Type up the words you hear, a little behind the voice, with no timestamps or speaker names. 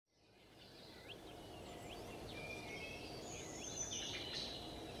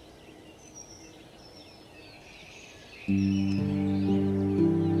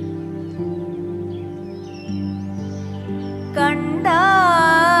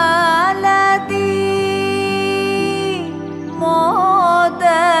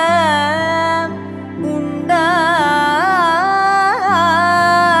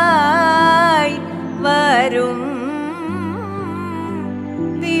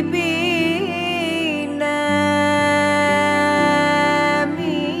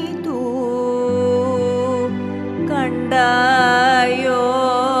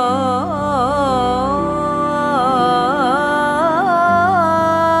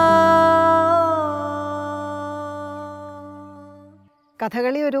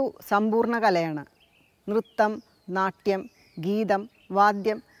കഥകളി ഒരു സമ്പൂർണ്ണ കലയാണ്. നൃത്തം, നാട്യം, ഗീതം,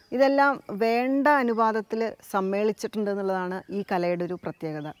 വാദ്യം ഇതെല്ലാം വേണ്ട അനുപാതത്തിൽ സമ്മേളിച്ചിട്ടുണ്ട് എന്നുള്ളതാണ് ഈ കലയുടെ ഒരു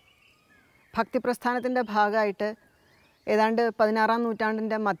പ്രത്യേകത. ഭക്തിപ്രസ്ഥാനത്തിൻ്റെ ഭാഗമായിട്ട് ഏതാണ്ട് 16-ാം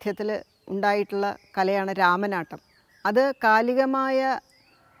നൂറ്റാണ്ടിൻ്റെ മധ്യത്തിൽ ഉണ്ടായിട്ടുള്ള കലയാണ് രാമനാട്ടം. അത് കാലികമായ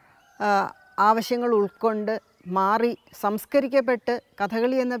ആവശ്യങ്ങൾ ഉൾക്കൊണ്ട് മാറി സംസ്കരിക്കപ്പെട്ട്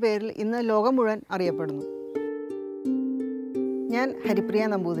കഥകളി എന്ന പേരിൽ ഇന്ന് ലോകം മുഴുവൻ അറിയപ്പെടുന്നു. ഞാൻ ഹരിപ്രിയ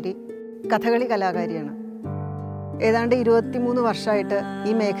നമ്പൂതിരി, കഥകളി കലാകാരിയാണ്. ഏതാണ്ട് 23 വർഷമായിട്ട്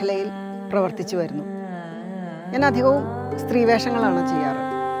ഈ മേഖലയിൽ പ്രവർത്തിച്ചു വരുന്നു. ഞാൻ അധികവും സ്ത്രീവേഷങ്ങളാണ് ചെയ്യാറ്.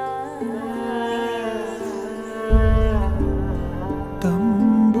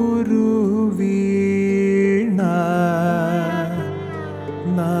 തമ്പുരു വീണ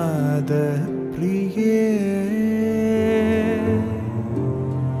നാദപ്രിയേ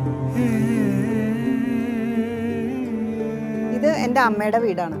ഇത് എൻ്റെ അമ്മയുടെ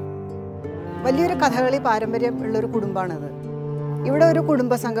വീടാണ്. വലിയൊരു കഥകളി പാരമ്പര്യം ഉള്ളൊരു കുടുംബമാണിത്. ഇവിടെ ഒരു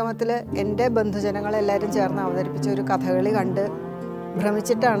കുടുംബ സംഗമത്തിൽ എൻ്റെ ബന്ധുജനങ്ങളെല്ലാവരും ചേർന്ന് അവതരിപ്പിച്ച ഒരു കഥകളി കണ്ട്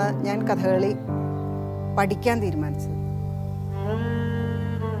ഭ്രമിച്ചിട്ടാണ് ഞാൻ കഥകളി പഠിക്കാൻ തീരുമാനിച്ചത്.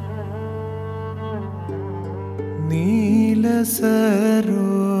 നീലസരോജ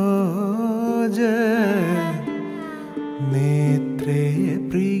നേത്രേ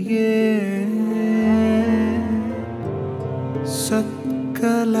പ്രിയേ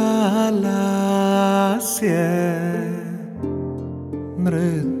സത്കലാലാസ്യ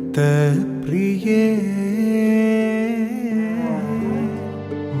നൃത്തപ്രിയേ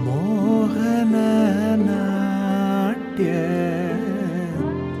മോഹനനാട്യ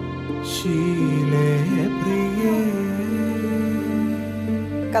ശീലേ പ്രിയേ.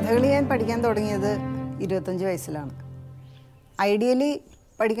 കഥകളി ഞാൻ പഠിക്കാൻ തുടങ്ങിയത് 25 വയസ്സിലാണ്. ഐഡിയലി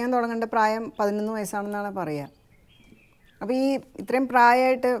പഠിക്കാൻ തുടങ്ങേണ്ട പ്രായം 11 വയസ്സാണെന്നാണ് പറയുക. അപ്പോൾ ഈ ഇത്രയും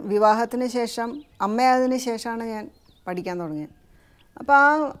പ്രായമായിട്ട് വിവാഹത്തിന് ശേഷം അമ്മയായതിനു ശേഷമാണ് ഞാൻ പഠിക്കാൻ തുടങ്ങിയത്. അപ്പോൾ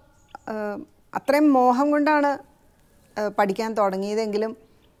അത്രയും മോഹം കൊണ്ടാണ് പഠിക്കാൻ തുടങ്ങിയതെങ്കിലും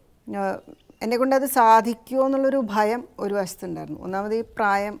എന്നെക്കൊണ്ടത് സാധിക്കുമോ എന്നുള്ളൊരു ഭയം ഒരു വശത്തുണ്ടായിരുന്നു. ഒന്നാമത് ഈ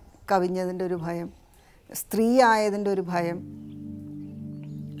പ്രായം കവിഞ്ഞതിൻ്റെ ഒരു ഭയം, സ്ത്രീ ആയതിൻ്റെ ഒരു ഭയം,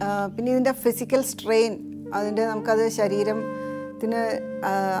 പിന്നെ ഇതിൻ്റെ ഫിസിക്കൽ സ്ട്രെയിൻ, അതിൻ്റെ നമുക്കത് ശരീരത്തിന്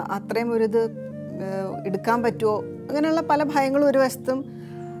അത്രയും ഒരിത് എടുക്കാൻ പറ്റുമോ, അങ്ങനെയുള്ള പല ഭയങ്ങളും ഒരു വശത്തും,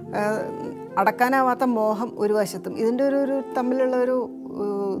 അടക്കാനാവാത്ത മോഹം ഒരു വശത്തും, ഇതിൻ്റെ ഒരു തമ്മിലുള്ള ഒരു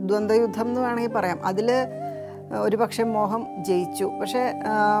ദ്വന്ദ്വയുദ്ധം എന്ന് വേണമെങ്കിൽ പറയാം. അതിൽ ഒരു പക്ഷേ മോഹം ജയിച്ചു. പക്ഷേ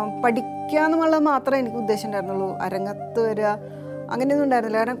പഠിക്കുക എന്നുള്ളത് മാത്രമേ എനിക്ക് ഉദ്ദേശം ഉണ്ടായിരുന്നുള്ളൂ. അരങ്ങത്ത് വരിക അങ്ങനെയൊന്നും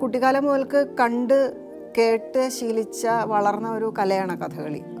ഉണ്ടായിരുന്നില്ല. കാരണം കുട്ടിക്കാലം മുതൽക്ക് കണ്ട് കേട്ട് ശീലിച്ച വളർന്ന ഒരു കലയാണ്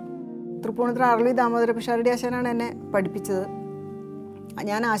കഥകളി. തൃപ്പൂണിത്തുറ അറളി ദാമോദര പിഷാരടി ആശാനാണ് എന്നെ പഠിപ്പിച്ചത്.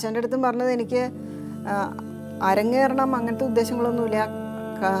 ഞാൻ ആശാൻ്റെ അടുത്തും പറഞ്ഞത് എനിക്ക് അരങ്ങേറണം അങ്ങനത്തെ ഉദ്ദേശങ്ങളൊന്നുമില്ല,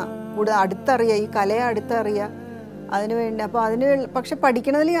 കൂടുതൽ അടുത്തറിയുക, ഈ കലയെ അടുത്തറിയുക, അതിന് വേണ്ടി. അപ്പോൾ പക്ഷെ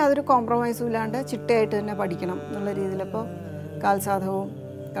പഠിക്കണതിൽ യാതൊരു കോംപ്രമൈസും ഇല്ലാണ്ട് ചിട്ടയായിട്ട് തന്നെ പഠിക്കണം എന്നുള്ള രീതിയിൽ. അപ്പോൾ കാൽസാധകവും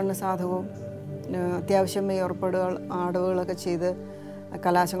കണ്ണുസാധകവും അത്യാവശ്യം മെയ്യുറപ്പെടുകൾ അടവുകളൊക്കെ ചെയ്ത്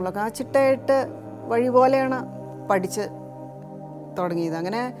കലാശങ്ങളൊക്കെ ആ ചിട്ടയായിട്ട് വഴി പോലെയാണ് പഠിച്ച് തുടങ്ങിയത്.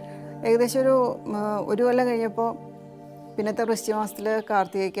 അങ്ങനെ ഏകദേശം ഒരു കൊല്ലം കഴിഞ്ഞപ്പോൾ പിന്നത്തെ വൃശ്ചികമാസത്തിൽ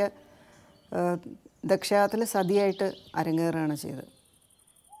കാർത്തികയ്ക്ക് ദക്ഷയാഗത്തിൽ സതിയായിട്ട് അരങ്ങേറുകയാണ് ചെയ്തത്.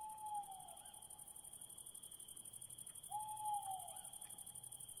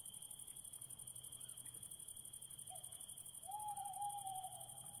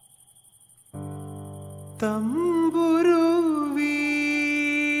 തമ്പുരു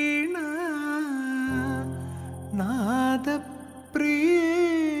വീണ നാദപ്രിയേ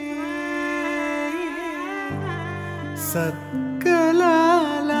സത്കലാലാസ്യ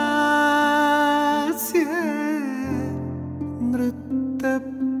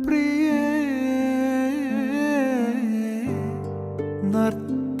നൃത്തപ്രിയേ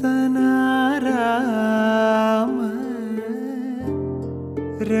നർത്തനാരാമ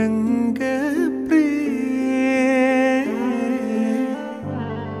രംഗപ്രിയേ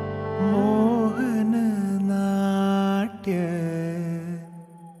മോഹനനാട്യ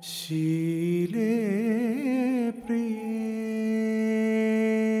ശീലേ പ്രിയേ.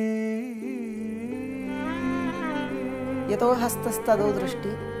 യതോ ഹസ്തസ്തതോ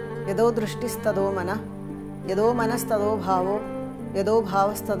ദൃഷ്ടി, യതോ ദൃഷ്ടിസ്തതോ മനഃ, യതോ മനസ്തതോ ഭാവോ, യതോ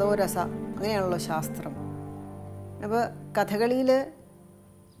ഭാവസ്തതോ രസ, അങ്ങനെയാണല്ലോ ശാസ്ത്രം. അപ്പോൾ കഥകളിയിൽ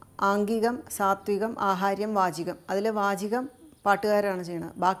ആംഗികം, സാത്വികം, ആഹാര്യം, വാചികം. അതിൽ വാചികം പാട്ടുകാരാണ്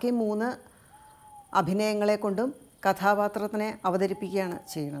ചെയ്യുന്നത്. ബാക്കി 3 അഭിനയങ്ങളെ കൊണ്ടും കഥാപാത്രത്തിനെ അവതരിപ്പിക്കുകയാണ്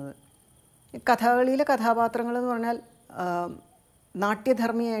ചെയ്യുന്നത്. കഥകളിയിലെ കഥാപാത്രങ്ങൾ എന്ന് പറഞ്ഞാൽ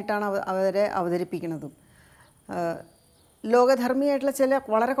നാട്യധർമ്മിയായിട്ടാണ് അവരെ അവതരിപ്പിക്കുന്നതും. ലോകധർമ്മിയായിട്ടുള്ള ചില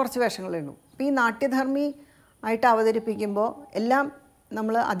വളരെ കുറച്ച് വേഷങ്ങളേ ഉള്ളൂ. അപ്പോൾ ഈ നാട്യധർമ്മി ആയിട്ട് അവതരിപ്പിക്കുമ്പോൾ എല്ലാം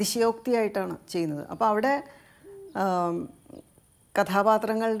നമ്മൾ അതിശയോക്തിയായിട്ടാണ് ചെയ്യുന്നത്. അപ്പോൾ അവിടെ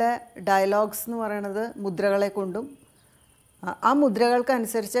കഥാപാത്രങ്ങളുടെ ഡയലോഗ്സ് എന്ന് പറയുന്നത് മുദ്രകളെ കൊണ്ടും ആ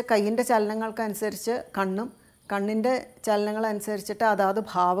മുദ്രകൾക്കനുസരിച്ച് കയ്യിൻ്റെ ചലനങ്ങൾക്കനുസരിച്ച് കണ്ണിൻ്റെ ചലനങ്ങളനുസരിച്ചിട്ട് അതാത്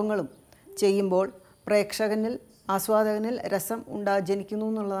ഭാവങ്ങളും ചെയ്യുമ്പോൾ പ്രേക്ഷകനിൽ ആസ്വാദകനിൽ രസം ജനിക്കുന്നു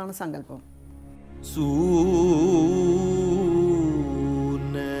എന്നുള്ളതാണ് സങ്കല്പം.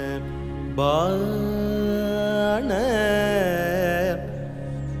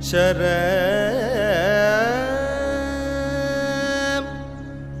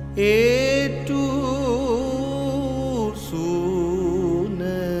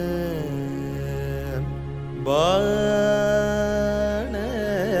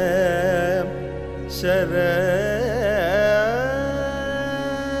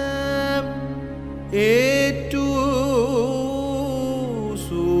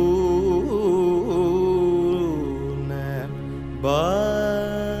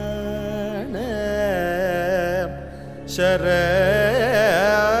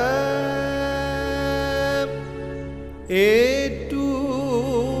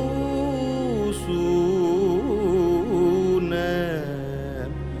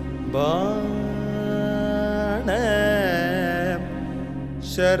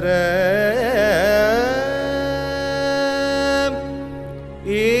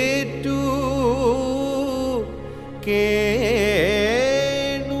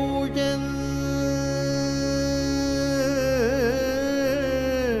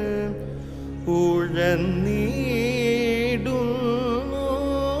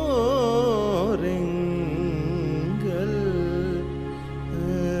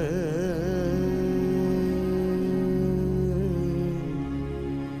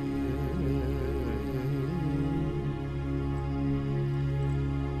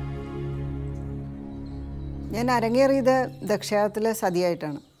 ഞാൻ അരങ്ങേറിയത് ദക്ഷയാഗത്തിലെ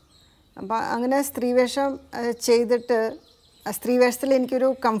സതിയായിട്ടാണ്. അപ്പം അങ്ങനെ സ്ത്രീവേഷം ചെയ്തിട്ട് സ്ത്രീവേഷത്തിൽ എനിക്കൊരു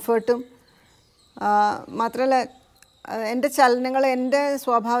കംഫർട്ടും മാത്രമല്ല എൻ്റെ ചലനങ്ങൾ എൻ്റെ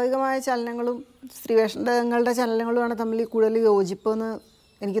സ്വാഭാവികമായ ചലനങ്ങളും സ്ത്രീവേഷങ്ങളുടെ ചലനങ്ങളുമാണ് തമ്മിൽ കൂടുതൽ യോജിപ്പെന്ന്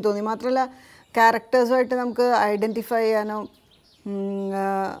എനിക്ക് തോന്നി. മാത്രമല്ല ക്യാരക്ടേഴ്സുമായിട്ട് നമുക്ക് ഐഡൻറ്റിഫൈ ചെയ്യാനോ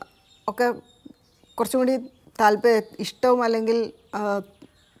ഒക്കെ കുറച്ചും കൂടി ഇഷ്ടവും അല്ലെങ്കിൽ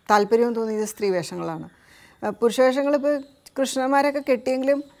താല്പര്യവും തോന്നിയത് സ്ത്രീവേഷങ്ങളാണ്. പുരുഷവേഷങ്ങളിപ്പോൾ കൃഷ്ണന്മാരൊക്കെ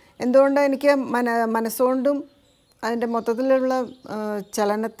കെട്ടിയെങ്കിലും എന്തുകൊണ്ടാണ് എനിക്ക് മനസ്സുകൊണ്ടും അതിൻ്റെ മൊത്തത്തിലുള്ള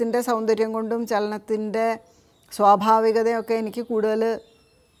ചലനത്തിൻ്റെ സൗന്ദര്യം കൊണ്ടും ചലനത്തിൻ്റെ സ്വാഭാവികതയൊക്കെ എനിക്ക് കൂടുതൽ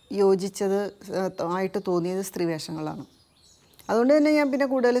യോജിച്ചത് ആയിട്ട് തോന്നിയത് സ്ത്രീവേഷങ്ങളാണ്. അതുകൊണ്ട് തന്നെ ഞാൻ പിന്നെ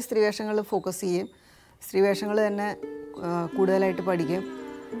കൂടുതൽ സ്ത്രീവേഷങ്ങൾ ഫോക്കസ് ചെയ്യും. സ്ത്രീവേഷങ്ങൾ തന്നെ കൂടുതലായിട്ട് പഠിക്കും.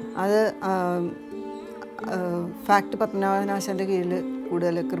 അത് ഫാക്ട് പത്മനാഭനാശാൻ്റെ കീഴിൽ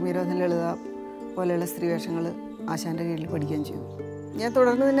കൂടുതൽ കൃമിരോധന ലളിത പോലെയുള്ള സ്ത്രീവേഷങ്ങൾ ആശാൻ്റെ കീഴിൽ പഠിക്കുകയും ചെയ്തു. ഞാൻ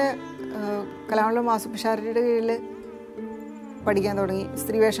തുടർന്ന് പിന്നെ കലാമണ്ഡലം വാസുപിഷാരിയുടെ കീഴിൽ പഠിക്കാൻ തുടങ്ങി.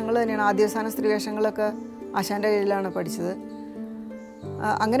 സ്ത്രീവേഷങ്ങൾ തന്നെയാണ് ആദ്യവസാന സ്ത്രീവേഷങ്ങളൊക്കെ ആശാൻ്റെ കീഴിലാണ് പഠിച്ചത്.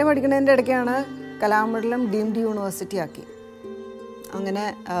 അങ്ങനെ പഠിക്കുന്നതിൻ്റെ ഇടയ്ക്കാണ് കലാമണ്ഡലം ഡീംഡ് യൂണിവേഴ്സിറ്റി ആക്കി. അങ്ങനെ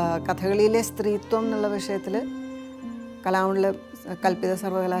കഥകളിയിലെ സ്ത്രീത്വം എന്നുള്ള വിഷയത്തിൽ കലാമണ്ഡലം കൽപ്പിത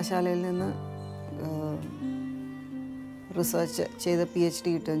സർവകലാശാലയിൽ നിന്ന് റിസർച്ച് ചെയ്ത് PhD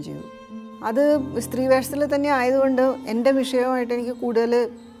കിട്ടുകയും ചെയ്തു. അത് സ്ത്രീവേഷത്തിൽ തന്നെ ആയതുകൊണ്ട് എൻ്റെ വിഷയമായിട്ട് എനിക്ക് കൂടുതൽ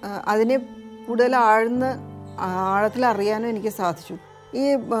അതിനെ കൂടുതൽ ആഴത്തിൽ അറിയാനും എനിക്ക് സാധിച്ചു. ഈ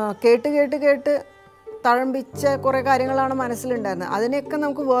കേട്ട് തഴമ്പിച്ച കുറേ കാര്യങ്ങളാണ് മനസ്സിലുണ്ടായിരുന്നത്. അതിനെയൊക്കെ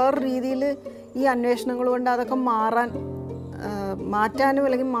നമുക്ക് വേറെ രീതിയിൽ ഈ അന്വേഷണങ്ങൾ കൊണ്ട് അതൊക്കെ മാറ്റാനും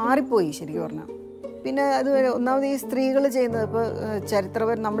അല്ലെങ്കിൽ മാറിപ്പോയി ശരിക്കും പറഞ്ഞാൽ. പിന്നെ അത് ഒന്നാമത് ഈ സ്ത്രീകൾ ചെയ്യുന്നത് ഇപ്പോൾ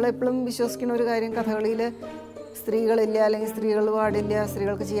ചരിത്രപരം നമ്മളെപ്പോഴും വിശ്വസിക്കുന്ന ഒരു കാര്യം കഥകളിയിൽ സ്ത്രീകളില്ല അല്ലെങ്കിൽ സ്ത്രീകൾ പാടില്ല,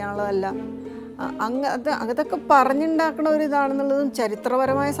 സ്ത്രീകൾക്ക് ചെയ്യാനുള്ളതല്ല, അതൊക്കെ പറഞ്ഞുണ്ടാക്കുന്ന ഒരു ഇതാണെന്നുള്ളതും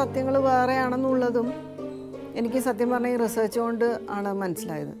ചരിത്രപരമായ സത്യങ്ങൾ വേറെയാണെന്നുള്ളതും എനിക്ക് സത്യം പറഞ്ഞാൽ ഈ റിസർച്ച് കൊണ്ട് ആണ്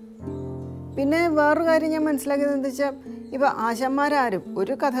മനസ്സിലായത്. പിന്നെ വേറൊരു കാര്യം ഞാൻ മനസ്സിലാക്കിയത് എന്താ വെച്ചാൽ ഇപ്പോൾ ആശാന്മാരാരും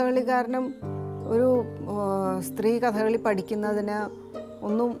ഒരു കഥകളിക്കാരനും ഒരു സ്ത്രീ കഥകളി പഠിക്കുന്നതിന്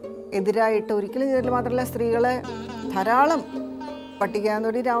ഒന്നും എതിരായിട്ട് ഒരിക്കലും ചെയ്തിട്ടില്ല. മാത്രമല്ല സ്ത്രീകളെ ധാരാളം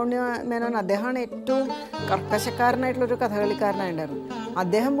പട്ടികാന്തോടി രാവണ്യ മേനോൻ അദ്ദേഹമാണ് ഏറ്റവും കർക്കശക്കാരനായിട്ടുള്ളൊരു കഥകളിക്കാരനായിട്ടുണ്ടായിരുന്നു.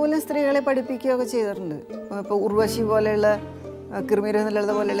 അദ്ദേഹം പോലും സ്ത്രീകളെ പഠിപ്പിക്കുകയൊക്കെ ചെയ്തിട്ടുണ്ട്. ഇപ്പോൾ ഉർവശി പോലെയുള്ള കൃമിരോധന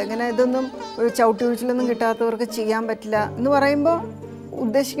ലളിത പോലെയുള്ള ഇങ്ങനെ ഇതൊന്നും ഒരു ചവിട്ടി വീഴ്ചയിലൊന്നും കിട്ടാത്തവർക്ക് ചെയ്യാൻ പറ്റില്ല എന്ന് പറയുമ്പോൾ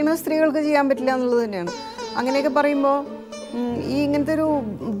ഉദ്ദേശിക്കുന്നത് സ്ത്രീകൾക്ക് ചെയ്യാൻ പറ്റില്ല എന്നുള്ളത് തന്നെയാണ്. അങ്ങനെയൊക്കെ പറയുമ്പോൾ ഈ ഇങ്ങനത്തെ ഒരു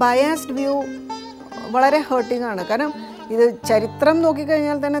ബയാസ്ഡ് വ്യൂ വളരെ ഹേർട്ടിംഗ് ആണ്. കാരണം ഇത് ചരിത്രം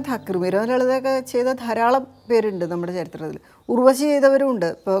നോക്കിക്കഴിഞ്ഞാൽ തന്നെ കൃമിരോധന ലളിതയൊക്കെ ചെയ്ത ധാരാളം പേരുണ്ട് നമ്മുടെ ചരിത്രത്തിൽ. ഉർവശി ചെയ്തവരും ഉണ്ട്.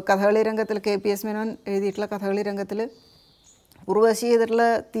 ഇപ്പോൾ കഥകളി രംഗത്തിൽ KPS മേനോൻ എഴുതിയിട്ടുള്ള കഥകളി രംഗത്തിൽ ഉർവശി ചെയ്തിട്ടുള്ള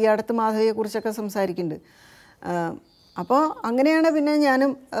തീയാടത്ത് മാധവിയെക്കുറിച്ചൊക്കെ സംസാരിക്കുന്നുണ്ട്. അപ്പോൾ അങ്ങനെയാണ് പിന്നെ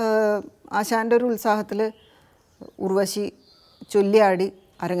ഞാനും ആശാൻ്റെ ഒരു ഉത്സാഹത്തിൽ ഉർവശി ചൊല്ലിയാടി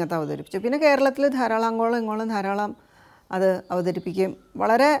അരങ്ങത്ത് അവതരിപ്പിച്ചു. പിന്നെ കേരളത്തിൽ ധാരാളം അങ്ങോളം ഇങ്ങോളം ധാരാളം അത് അവതരിപ്പിക്കുകയും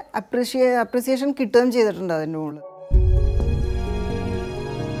വളരെ അപ്രിസിയേഷൻ കിട്ടുകയും ചെയ്തിട്ടുണ്ട് അതിൻ്റെ മുകളിൽ.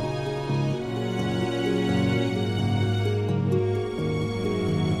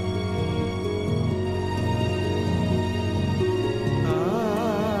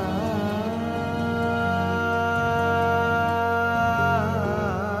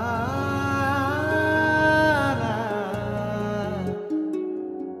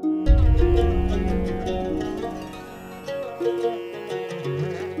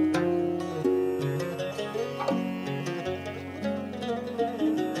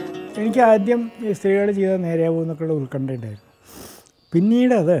 എനിക്ക് ആദ്യം ഈ സ്ത്രീകൾ ചെയ്താൽ നേരെയാവും എന്നൊക്കെയുള്ള ഉത്കണ്ഠയുണ്ടായിരുന്നു.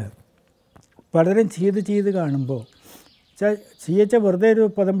 പിന്നീട് അത് പലരും ചെയ്ത് കാണുമ്പോൾ ചെയ്യച്ച വെറുതെ ഒരു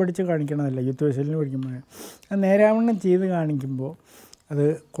പദം പഠിച്ച് കാണിക്കണമല്ല, യുദ്ധവിശലിന് പഠിക്കുമ്പോൾ അത് നേരാവണ്ണം ചെയ്ത് കാണിക്കുമ്പോൾ അത്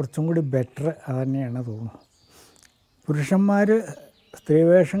കുറച്ചും കൂടി ബെറ്റർ അത് തന്നെയാണ് തോന്നുന്നു. പുരുഷന്മാർ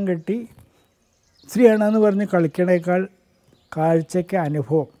സ്ത്രീവേഷം കെട്ടി സ്ത്രീയാണെന്ന് പറഞ്ഞ് കളിക്കണേക്കാൾ കാഴ്ചയ്ക്ക്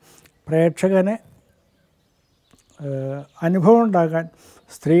അനുഭവം, പ്രേക്ഷകന് അനുഭവം ഉണ്ടാകാൻ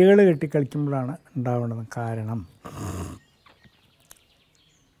സ്ത്രീകൾ കെട്ടിക്കളിക്കുമ്പോഴാണ് ഉണ്ടാവേണ്ടത്. കാരണം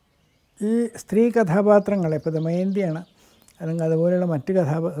ഈ സ്ത്രീ കഥാപാത്രങ്ങളെ ഇപ്പോൾ ദമയന്തിയാണ് അല്ലെങ്കിൽ അതുപോലെയുള്ള മറ്റ്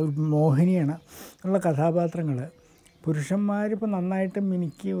മോഹിനിയാണ് ഉള്ള കഥാപാത്രങ്ങൾ പുരുഷന്മാരിപ്പോൾ നന്നായിട്ട്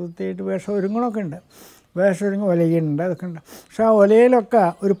മിനുക്കി വൃത്തിയായിട്ട് വേഷം ഒരുങ്ങണമൊക്കെ ഉണ്ട്, വേഷം ഒരുങ്ങി ഒലയുന്നുണ്ട്, അതൊക്കെ ഉണ്ട്. പക്ഷെ ആ ഒലയിലൊക്കെ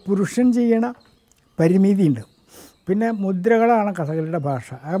ഒരു പുരുഷൻ ചെയ്യണ പരിമിതിയുണ്ട്. പിന്നെ മുദ്രകളാണ് കഥകളിയുടെ ഭാഷ.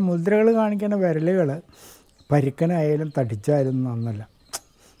 ആ മുദ്രകൾ കാണിക്കുന്ന വിരലുകൾ പരുക്കനായാലും തടിച്ചായാലും നന്നല്ല,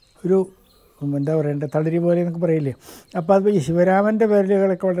 ഒരു എന്താ പറയണ്ടേ തളരി പോലെ എന്നൊക്കെ പറയില്ലേ. അപ്പോൾ അത് ഈ ശിവരാമൻ്റെ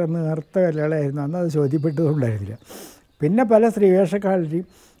വിരലുകളൊക്കെ വളരെ നേർത്ത വിരലുകളായിരുന്നു, അന്ന് അത് ചോദ്യപ്പെട്ടതുണ്ടായിരുന്നില്ല. പിന്നെ പല സ്ത്രീവേഷക്കാരുടെയും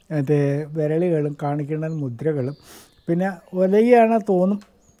വിരലുകളും കാണിക്കുന്ന മുദ്രകളും പിന്നെ ഒലയാണ് തോന്നും,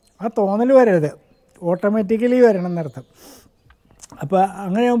 ആ തോന്നൽ വരരുത്, ഓട്ടോമാറ്റിക്കലി വരണം എന്നർത്ഥം. അപ്പോൾ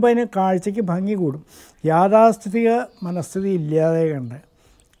അങ്ങനെ ആകുമ്പോൾ അതിന് കാഴ്ചയ്ക്ക് ഭംഗി കൂടും. യാഥാസ്ഥിതിക മനസ്ഥിതി ഇല്ലാതെ കണ്ട്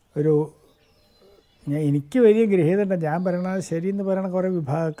ഒരു എനിക്ക് വലിയ ഗ്രഹീതണ്ട, ഞാൻ പറയണത് ശരിയെന്ന് പറയണ കുറേ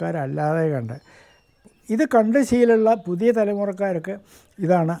വിഭാഗക്കാരല്ലാതെ കണ്ട് ഇത് കണ്ട് ശീലമുള്ള പുതിയ തലമുറക്കാരൊക്കെ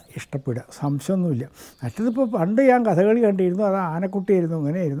ഇതാണ് ഇഷ്ടപ്പെടുക, സംശയമൊന്നുമില്ല. മറ്റേതിപ്പോൾ പണ്ട് ഞാൻ കഥകളി കണ്ടിരുന്നു, അത് ആനക്കുട്ടിയായിരുന്നു,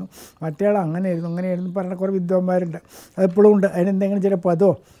 അങ്ങനെയായിരുന്നു, മറ്റേയാൾ അങ്ങനെയായിരുന്നു ഇങ്ങനെയായിരുന്നു പറഞ്ഞ കുറേ വിദ്വാന്മാരുണ്ട്, അതെപ്പോഴും ഉണ്ട്. അതിനെന്തെങ്കിലും ചില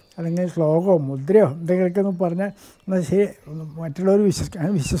പദമോ അല്ലെങ്കിൽ ശ്ലോകമോ മുദ്രയോ എന്തെങ്കിലുമൊക്കെ ഒന്ന് പറഞ്ഞാൽ എന്നാൽ ശരി മറ്റുള്ളവർ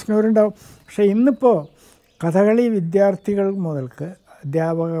വിശ്വസിക്കുന്നവരുണ്ടാവും. പക്ഷേ ഇന്നിപ്പോൾ കഥകളി വിദ്യാർത്ഥികൾ മുതൽക്ക്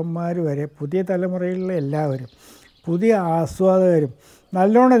അധ്യാപകന്മാർ വരെ പുതിയ തലമുറയിലുള്ള എല്ലാവരും പുതിയ ആസ്വാദകരും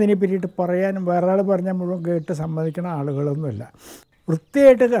നല്ലോണം ഇതിനെ പറ്റിയിട്ട് പറയാനും വേറൊരാൾ പറഞ്ഞാൽ മുഴുവൻ കേട്ട് സമ്മതിക്കുന്ന ആളുകളൊന്നുമില്ല.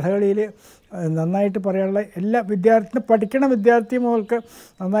 വൃത്തിയായിട്ട് കഥകളിയിൽ നന്നായിട്ട് പറയാനുള്ള എല്ലാ പഠിക്കണ വിദ്യാർത്ഥി മുതൽക്ക്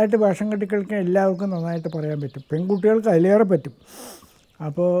നന്നായിട്ട് വേഷം കെട്ടി കളിക്കാൻ എല്ലാവർക്കും നന്നായിട്ട് പറയാൻ പറ്റും, പെൺകുട്ടികൾക്ക് അതിലേറെ പറ്റും.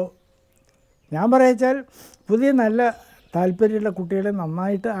 അപ്പോൾ ഞാൻ പറയുകയെച്ചാൽ പുതിയ നല്ല താല്പര്യമുള്ള കുട്ടികളെ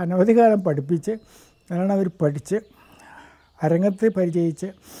നന്നായിട്ട് അനവധി കാലം പഠിപ്പിച്ച് നല്ലോണം അവർ പഠിച്ച് അരങ്ങത്ത് പരിചയിച്ച്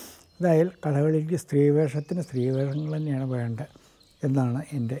ഇതായാൽ കഥകളിക്ക് സ്ത്രീവേഷങ്ങൾ തന്നെയാണ് വേണ്ടത് എന്നാണ്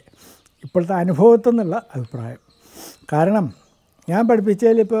എൻ്റെ ഇപ്പോഴത്തെ അനുഭവത്തിൽ നിന്നുള്ള അഭിപ്രായം. കാരണം ഞാൻ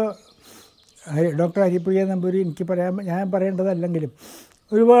പഠിപ്പിച്ചതിലിപ്പോൾ ഡോക്ടർ ഹരിപ്രിയ നമ്പൂരി ഞാൻ പറയേണ്ടതല്ലെങ്കിലും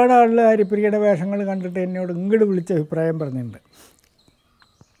ഒരുപാട് ആളുകൾ ഹരിപ്രിയയുടെ വേഷങ്ങൾ കണ്ടിട്ട് എന്നോട് ഇങ്ങോട്ട് വിളിച്ച് അഭിപ്രായം പറഞ്ഞിട്ടുണ്ട്.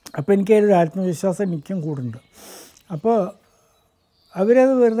 അപ്പോൾ എനിക്കതിലൊരു ആത്മവിശ്വാസം എനിക്കും കൂടുന്നുണ്ട്. അപ്പോൾ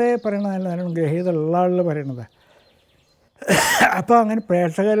അവരത് വെറുതെ പറയണതല്ല, നല്ലോണം ഗ്രഹീതമുള്ള ആളുകൾ പറയണത്. അപ്പോൾ അങ്ങനെ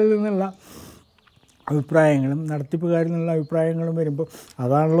പ്രേക്ഷകരിൽ നിന്നുള്ള അഭിപ്രായങ്ങളും നടത്തിപ്പുകാരിൽ നിന്നുള്ള അഭിപ്രായങ്ങളും വരുമ്പോൾ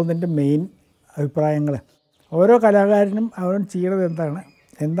അതാണല്ലോ ഇതിൻ്റെ മെയിൻ അഭിപ്രായങ്ങൾ. ഓരോ കലാകാരനും അവൻ ചെയ്യണത്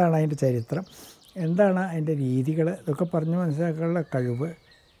എന്താണ് അതിൻ്റെ ചരിത്രം, എന്താണ് അതിൻ്റെ രീതികൾ, ഇതൊക്കെ പറഞ്ഞ് മനസ്സിലാക്കാനുള്ള കഴിവ്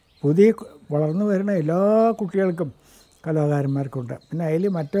പുതിയ വളർന്നു വരുന്ന എല്ലാ കുട്ടികൾക്കും കലാകാരന്മാർക്കുണ്ട്. പിന്നെ അതിൽ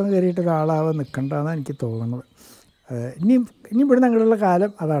മറ്റൊന്ന് കയറിയിട്ട് ഒരാളാവാൻ നിൽക്കേണ്ടതെന്നാണ് എനിക്ക് തോന്നുന്നത്. ഇനി ഇവിടുന്ന് അങ്ങനെയുള്ള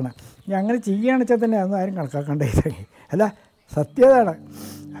കാലം അതാണ്. ഇനി അങ്ങനെ ചെയ്യുകയാണെന്ന് വെച്ചാൽ തന്നെ അതൊന്നും ആരും കണക്കാക്കേണ്ടത് അല്ല, സത്യതാണ്.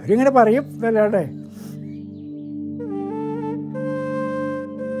 അവരിങ്ങനെ പറയും അല്ലാതെ.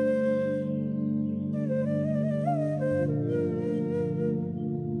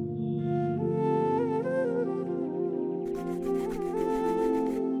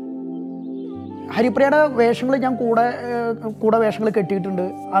 ഹരിപ്രിയയുടെ വേഷങ്ങൾ ഞാൻ കൂടെ വേഷങ്ങൾ കെട്ടിയിട്ടുണ്ട്.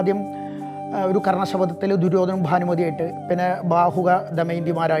 ആദ്യം ഒരു കർണശബദത്തിൽ ദുര്യോധനും ഭാനുമതിയായിട്ട്, പിന്നെ ബാഹുക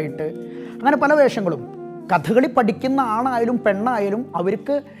ദമയന്തിമാരായിട്ട്, അങ്ങനെ പല വേഷങ്ങളും. കഥകളി പഠിക്കുന്ന ആണായാലും പെണ്ണായാലും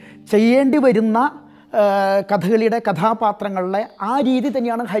അവർക്ക് ചെയ്യേണ്ടി വരുന്ന കഥകളിയുടെ കഥാപാത്രങ്ങളുടെ ആ രീതി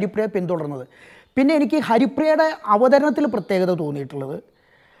തന്നെയാണ് ഹരിപ്രിയ പിന്തുടർന്നത്. പിന്നെ എനിക്ക് ഹരിപ്രിയയുടെ അവതരണത്തിൽ പ്രത്യേകത തോന്നിയിട്ടുള്ളത്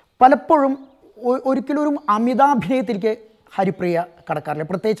പലപ്പോഴും ഒരിക്കലും ഒരു അമിതാഭിനയത്തിലേക്ക് ഹരിപ്രിയ കടക്കാറിലെ,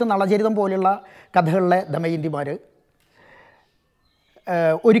 പ്രത്യേകിച്ച് നളചരിതം പോലെയുള്ള കഥകളിലെ ദമയന്തിമാർ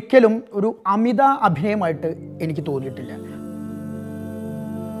ഒരിക്കലും ഒരു അമിത അഭിനയമായിട്ട് എനിക്ക് തോന്നിയിട്ടില്ല.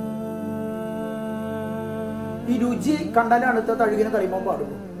 ഈ രുചി കണ്ടാലും അടുത്ത തഴുകിനെ കഴിയുമ്പോൾ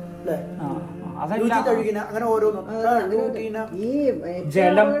പാടുള്ളൂ അല്ലേ? അങ്ങനെ ഓരോന്നും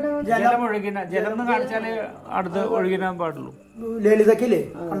ജലം കാണിച്ചാലേ അടുത്ത് ഒഴുകിനാൻ പാടുള്ളൂ. ലളിതക്കില്ലേ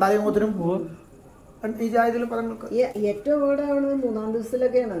കണ്ടാലും ഈ ജാതിയിൽ ഏറ്റവും വീടാവണത് 3-ാം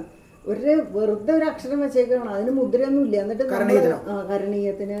ദിവസത്തിലൊക്കെയാണ്. ഒരു വെറുതെ ഒരു അക്ഷരം വെച്ചേക്കാണ്, അതിന് മുദ്രയൊന്നും ഇല്ല. എന്നിട്ട്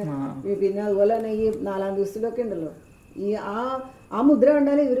കരണീയത്തിന് പിന്നെ അതുപോലെ തന്നെ ഈ 4-ാം ദിവസത്തിലൊക്കെ ഉണ്ടല്ലോ, ഈ ആ മുദ്ര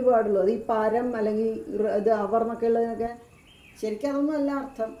കണ്ടാലേ ഇവര് പാടുള്ളൂ. അത് ഈ പാരം അല്ലെങ്കിൽ ഇത് അവർന്നൊക്കെ ഉള്ളതിനൊക്കെ ശരിക്കും അതൊന്നും അല്ല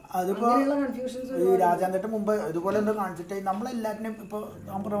അർത്ഥം. അങ്ങനെയുള്ള കൺഫ്യൂഷൻസ് ഈ രാജാന്തട്ട് മുമ്പ് ഇതുപോലെ എന്താ കാണിച്ചിട്ട് നമ്മളെല്ലാറ്റിനും ഇപ്പൊ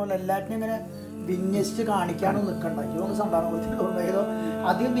ഞാൻ പറഞ്ഞ പോലെ എല്ലാറ്റിനും ഇങ്ങനെ വിന്യസിച്ച് കാണിക്കാനും നിൽക്കണ്ട. ഇതൊന്നും സംഭാവന ഏതോ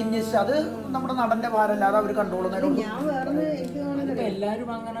അധികം വിന്യസിച്ച് അത് നമ്മുടെ നടന്റെ ഭാരമല്ലാതെ അവർ കണ്ടോളുന്നതിനും ഞാൻ വേറെ എല്ലാരും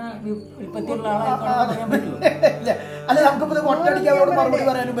അങ്ങനെ അല്ല നമുക്കിപ്പോ കൊട്ടടിക്കാൻ അവരോട് മറുപടി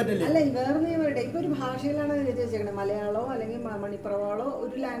പറയാനും പറ്റില്ല. അല്ല വേറെ പറയട്ടെ, ഇപ്പൊ ഒരു ഭാഷയിലാണ് എഴുതി വെച്ചിരിക്കണേ, മലയാളമോ അല്ലെങ്കിൽ മണിപ്രവാളോ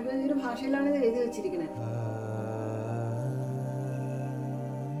ഒരു ലാംഗ്വേജ് ഒരു ഭാഷയിലാണ് എഴുതി വെച്ചിരിക്കണേ.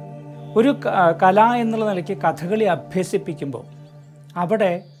 ഒരു കല എന്നുള്ള നിലയ്ക്ക് കഥകളി അഭ്യസിപ്പിക്കുമ്പോൾ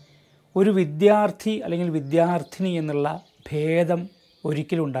അവിടെ ഒരു വിദ്യാർത്ഥി അല്ലെങ്കിൽ വിദ്യാർത്ഥിനി എന്നുള്ള ഭേദം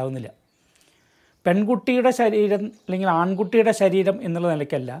ഒരിക്കലും ഉണ്ടാകുന്നില്ല. പെൺകുട്ടിയുടെ ശരീരം അല്ലെങ്കിൽ ആൺകുട്ടിയുടെ ശരീരം എന്നുള്ള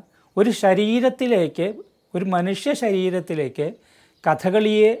നിലയ്ക്കല്ല, ഒരു ശരീരത്തിലേക്ക്, ഒരു മനുഷ്യ ശരീരത്തിലേക്ക്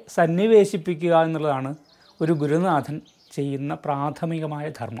കഥകളിയെ സന്നിവേശിപ്പിക്കുക എന്നുള്ളതാണ് ഒരു ഗുരുനാഥൻ ചെയ്യുന്ന പ്രാഥമികമായ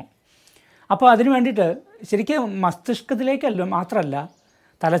ധർമ്മം. അപ്പോൾ അതിനു വേണ്ടിയിട്ട് ശരിക്കും മസ്തിഷ്കത്തിലേക്കല്ല മാത്രമല്ല,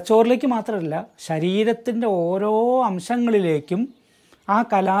 തലച്ചോറിലേക്ക് മാത്രമല്ല, ശരീരത്തിൻ്റെ ഓരോ അംശങ്ങളിലേക്കും ആ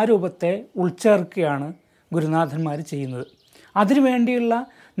കലാരൂപത്തെ ഉൾച്ചേർക്കുകയാണ് ഗുരുനാഥന്മാർ ചെയ്യുന്നത്. അതിനുവേണ്ടിയുള്ള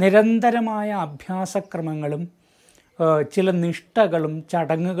നിരന്തരമായ അഭ്യാസക്രമങ്ങളും ചില നിഷ്ഠകളും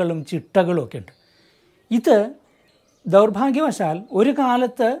ചടങ്ങുകളും ചിട്ടകളും ഒക്കെ ഉണ്ട്. ഇത് ദൗർഭാഗ്യവശാൽ ഒരു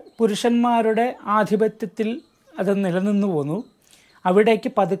കാലത്ത് പുരുഷന്മാരുടെ ആധിപത്യത്തിൽ അത് നിലനിന്നു പോന്നു.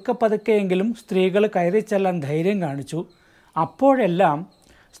 അവിടേക്ക് പതുക്കെ പതുക്കെയെങ്കിലും സ്ത്രീകൾ കയറി ചെല്ലാൻ ധൈര്യം കാണിച്ചു. അപ്പോഴെല്ലാം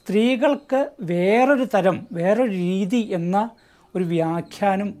സ്ത്രീകൾക്ക് വേറൊരു തരം, വേറൊരു രീതി എന്ന ഒരു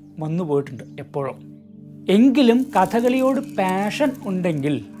വ്യാഖ്യാനം വന്നു പോയിട്ടുണ്ട് എപ്പോഴും. എങ്കിലും കഥകളിയോട് പാഷൻ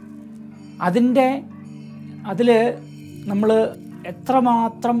ഉണ്ടെങ്കിൽ അതിൽ നമ്മൾ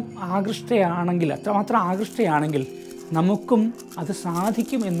എത്രമാത്രം ആകൃഷ്ടയാണെങ്കിൽ നമുക്കും അത്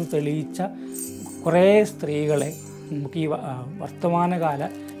സാധിക്കും എന്ന് തെളിയിച്ച കുറേ സ്ത്രീകളെ നമുക്ക് ഈ വർത്തമാനകാല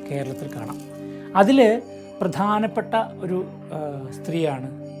കേരളത്തിൽ കാണാം. അതിൽ പ്രധാനപ്പെട്ട ഒരു സ്ത്രീയാണ്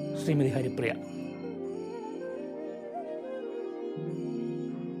ശ്രീമതി ഹരിപ്രിയ.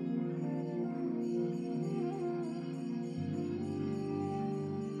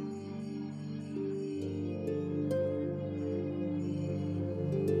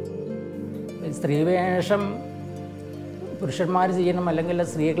 സ്ത്രീവേഷം പുരുഷന്മാർ ചെയ്യണം അല്ലെങ്കിൽ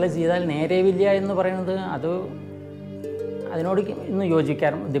സ്ത്രീകൾ ചെയ്താൽ നേരെയില്ല എന്ന് പറയുന്നത് അതിനോട് ഇന്ന്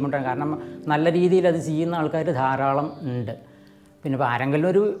യോജിക്കാൻ ബുദ്ധിമുട്ടാണ്. കാരണം നല്ല രീതിയിൽ അത് ചെയ്യുന്ന ആൾക്കാർ ധാരാളം ഉണ്ട്. പിന്നെ ഇപ്പോൾ ആരെങ്കിലും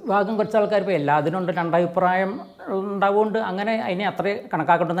ഒരു ഭാഗം കുറച്ച് ആൾക്കാർ ഇപ്പോൾ എല്ലാത്തിനും ഉണ്ട് രണ്ടഭിപ്രായം ഉണ്ടാവുകൊണ്ട് അങ്ങനെ അതിനെ അത്ര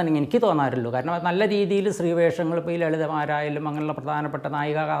കണക്കാക്കണമെന്ന് എനിക്ക് തോന്നാറുള്ളൂ. കാരണം നല്ല രീതിയിൽ സ്ത്രീവേഷങ്ങൾ ഇപ്പോൾ ഈ ലളിതമാരായാലും അങ്ങനെയുള്ള പ്രധാനപ്പെട്ട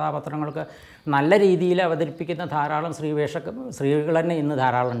നായിക കഥാപാത്രങ്ങൾക്ക് നല്ല രീതിയിൽ അവതരിപ്പിക്കുന്ന ധാരാളം സ്ത്രീകൾ തന്നെ ഇന്ന്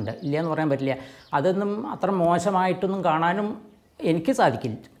ധാരാളം ഉണ്ട്, ഇല്ല എന്ന് പറയാൻ പറ്റില്ല. അതൊന്നും അത്ര മോശമായിട്ടൊന്നും കാണാനും എനിക്ക്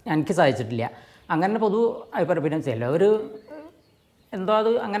സാധിച്ചിട്ടില്ല. അങ്ങനെ പൊതു അഭിപ്രായം. പിന്നെ ചിലവർ എന്തോ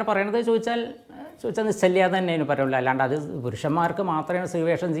അത് അങ്ങനെ പറയണത് ചോദിച്ചാൽ നിശ്ചല്യാതെ തന്നെ അതിന് പറയുള്ളൂ. അല്ലാണ്ട് അത് പുരുഷന്മാർക്ക് മാത്രമേ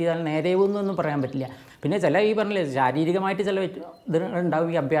സ്ത്രീവേഷം ചെയ്താൽ നേരെയൊന്നും പറയാൻ പറ്റില്ല. പിന്നെ ചില ഈ പറഞ്ഞില്ലേ ശാരീരികമായിട്ട് ചില ഇത് ഉണ്ടാവും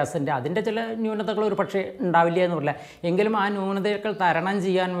ഈ അഭ്യാസത്തിൻ്റെ, അതിൻ്റെ ചില ന്യൂനതകൾ ഒരു പക്ഷേ ഉണ്ടാവില്ല എന്ന് പറയില്ല. എങ്കിലും ആ ന്യൂനതകൾ തരണം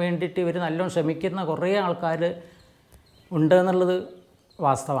ചെയ്യാൻ വേണ്ടിയിട്ട് ഇവർ നല്ലോണം ശ്രമിക്കുന്ന കുറേ ആൾക്കാർ ഉണ്ട് എന്നുള്ളത്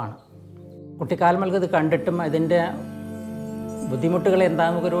വാസ്തവമാണ്. കുട്ടിക്കാലം മുതൽ ഇത് കണ്ടിട്ടും അതിൻ്റെ ബുദ്ധിമുട്ടുകൾ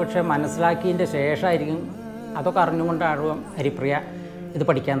എന്താണെന്ന് ഒരു പക്ഷേ മനസ്സിലാക്കിയതിൻ്റെ ശേഷമായിരിക്കും അതൊക്കെ അറിഞ്ഞുകൊണ്ടാണ് ഹരിപ്രിയ ഇത്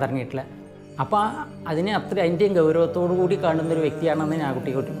പഠിക്കാൻ തുടങ്ങിയിട്ടില്ല. അപ്പോൾ അതിൻ്റെയും ഗൗരവത്തോടു കൂടി കാണുന്നൊരു വ്യക്തിയാണെന്ന് ഞാൻ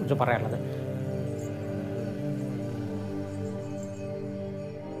കുട്ടിയെക്കുറിച്ച് പറയാനുള്ളത്.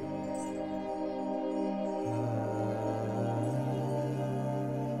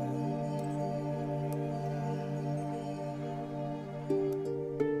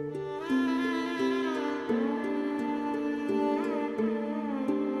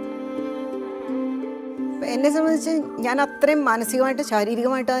 എന്നെ സംബന്ധിച്ച് ഞാൻ അത്രയും മാനസികമായിട്ട്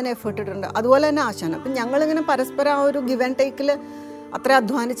ശാരീരികമായിട്ട് അതിന് എഫേർട്ട് ഇട്ടിട്ടുണ്ട്. അതുപോലെ തന്നെ ആശാനം. അപ്പം ഞങ്ങളിങ്ങനെ പരസ്പരം ആ ഒരു ഗിവ് ആൻഡ് ടേക്കിൽ അത്ര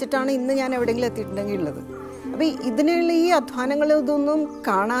അധ്വാനിച്ചിട്ടാണ് ഇന്ന് ഞാൻ എവിടെയെങ്കിലും എത്തിയിട്ടുണ്ടെങ്കിൽ ഉള്ളത്. അപ്പോൾ ഇതിനുള്ള ഈ അധ്വാനങ്ങൾ ഇതൊന്നും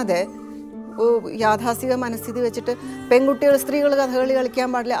കാണാതെ യാഥാസ്ഥിക മനസ്ഥിതി വെച്ചിട്ട് പെൺകുട്ടികൾ സ്ത്രീകൾ കഥകളി കളിക്കാൻ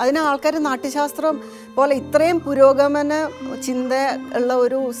പാടില്ല. അതിന് ആൾക്കാർ നാട്യശാസ്ത്രം പോലെ ഇത്രയും പുരോഗമന ചിന്ത ഉള്ള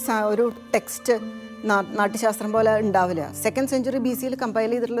ഒരു ടെക്സ്റ്റ് നാട്യശാസ്ത്രം പോലെ ഉണ്ടാവില്ല. 2nd century BC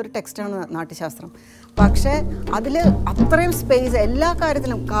കമ്പൈൽ ചെയ്തിട്ടുള്ള ഒരു ടെക്സ്റ്റാണ് നാട്യശാസ്ത്രം. പക്ഷേ അതിൽ അത്രയും സ്പേസ് എല്ലാ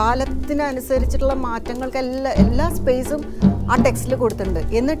കാര്യത്തിലും കാലത്തിനനുസരിച്ചിട്ടുള്ള മാറ്റങ്ങൾക്ക് എല്ലാ സ്പേസും ആ ടെക്സ്റ്റിൽ കൊടുത്തിട്ടുണ്ട്.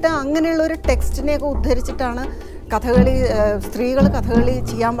 എന്നിട്ട് അങ്ങനെയുള്ള ഒരു ടെക്സ്റ്റിനെയൊക്കെ ഉദ്ധരിച്ചിട്ടാണ് സ്ത്രീകൾ കഥകളി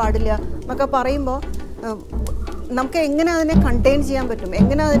ചെയ്യാൻ പാടില്ല എന്നൊക്കെ പറയുമ്പോൾ നമുക്ക് എങ്ങനെ അതിനെ കണ്ടെയ്ൻ ചെയ്യാൻ പറ്റും,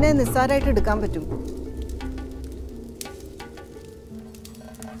 എങ്ങനെ അതിനെ നിസ്സാരമായിട്ട് എടുക്കാൻ പറ്റും?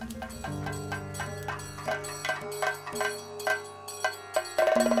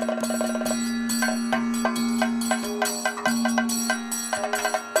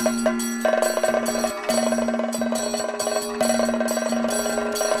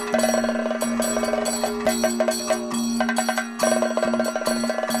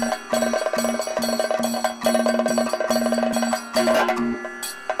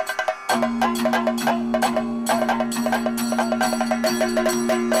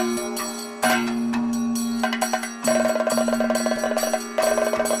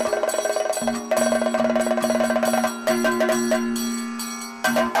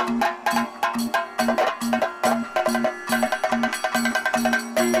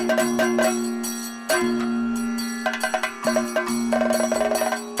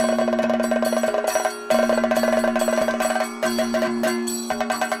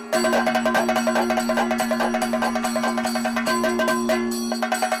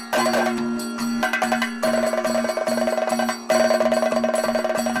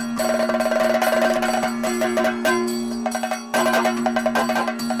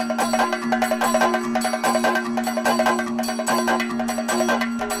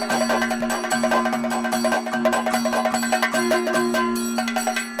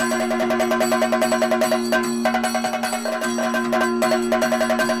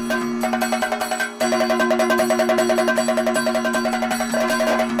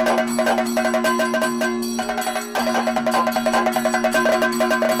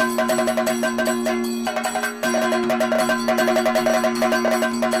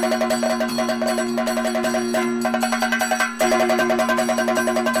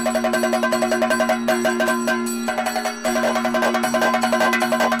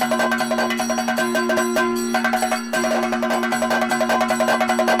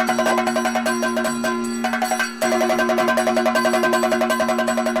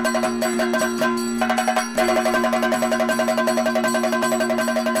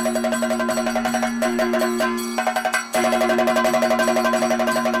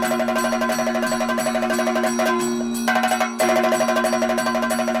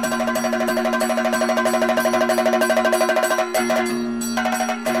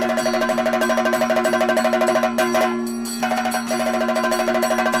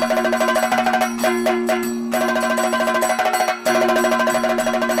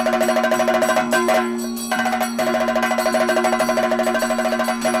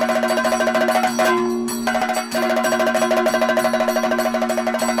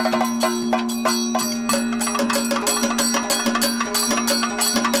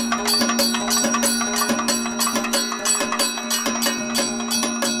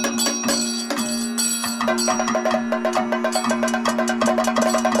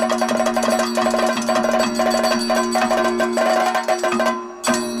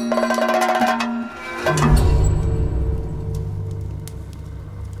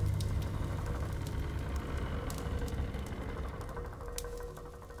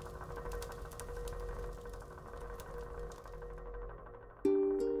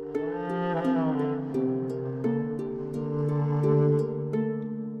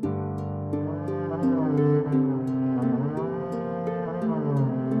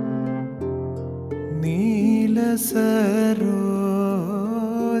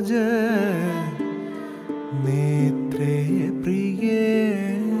 സരോജ നേത്രേ പ്രിയേ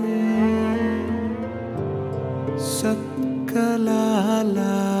സത്കലാലാസ്യ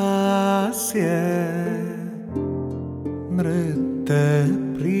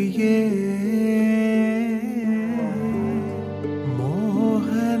നൃത്തപ്രിയേ